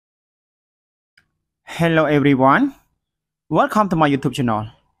Hello everyone, welcome to my YouTube channel.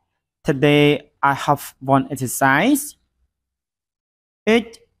 Today I have one exercise.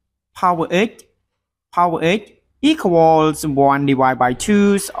 8 power 8 equals 1 divided by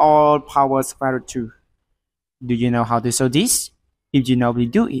 2 all power square root 2. Do you know how to solve this? If you know,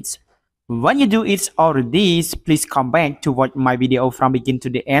 please do it. When you do it already, please come back to watch my video from beginning to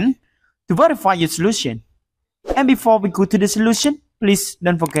the end to verify your solution. And before we go to the solution, please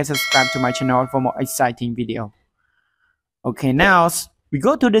don't forget to subscribe to my channel for more exciting video. Okay, now we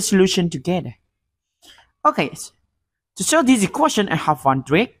go to the solution together. Okay, to solve this equation, I have one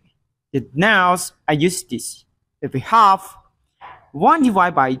trick. Now I use this. If we have 1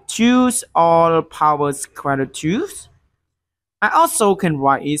 divided by 2 all power square root 2, I also can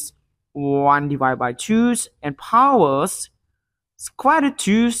write it 1 divided by 2 and powers square root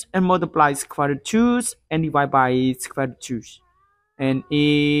 2 and multiply square root 2 and divide by square root 2. And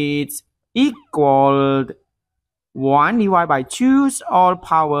it's equal 1 divided by 2 all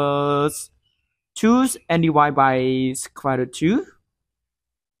powers 2 and divide by square root 2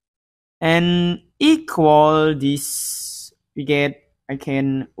 and equal this. We get, I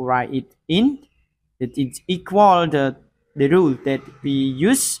can write it in that it's equal the rule that we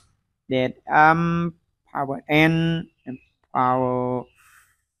use, that power n and power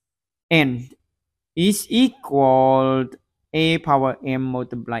n is equal a power m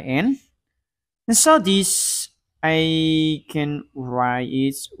multiply n. And so this I can write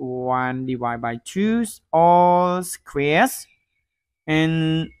it 1 divided by 2 all squares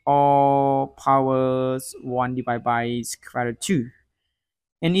and all powers 1 divided by square root 2.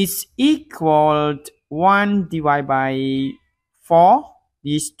 And it's equal 1 divided by 4.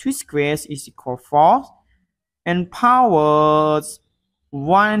 These two squares is equal 4. And powers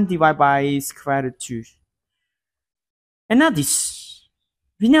 1 divided by square root 2. And now this,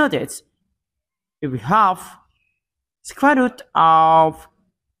 we know that if we have square root of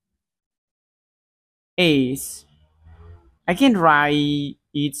a, I can write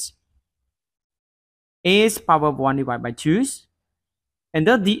it a power 1 divided by 2.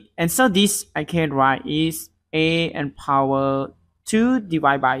 And so this I can write is a and power 2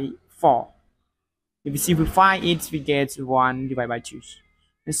 divided by 4. If we simplify it, we get 1 divided by 2.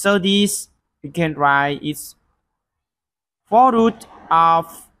 And so this we can write is 4 root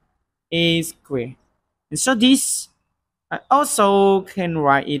of a squared. And so this I also can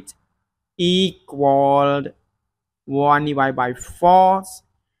write it equal 1 divided by 4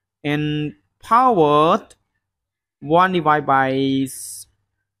 and power 1 divided by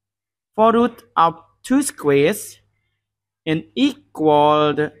 4 root of 2 squares and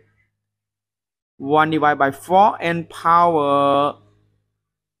equal 1 divided by 4 and power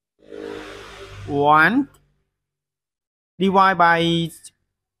 1 divided by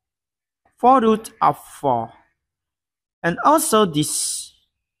 4 root of 4. And also this,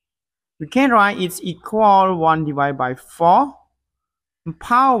 we can write it's equal 1 divided by 4 and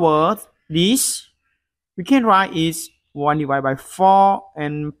power this, we can write is 1 divided by 4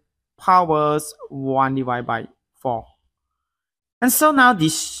 and powers 1 divided by 4. And so now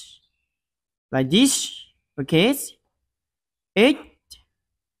this, like this, okay, 8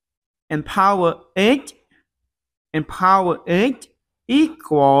 and power 8 and power 8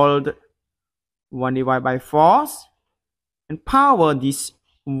 equal 1 divided by 4 and power this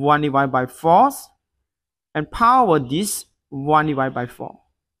 1 divided by 4 and power this 1 divided by 4.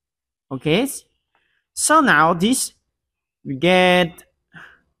 Okay, so now this we get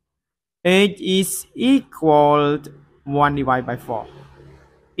 8 is equal 1 divided by 4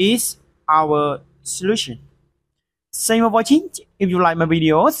 is our solution. Thank you for watching. If you like my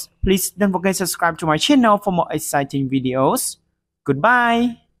videos, please don't forget to subscribe to my channel for more exciting videos.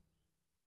 Goodbye.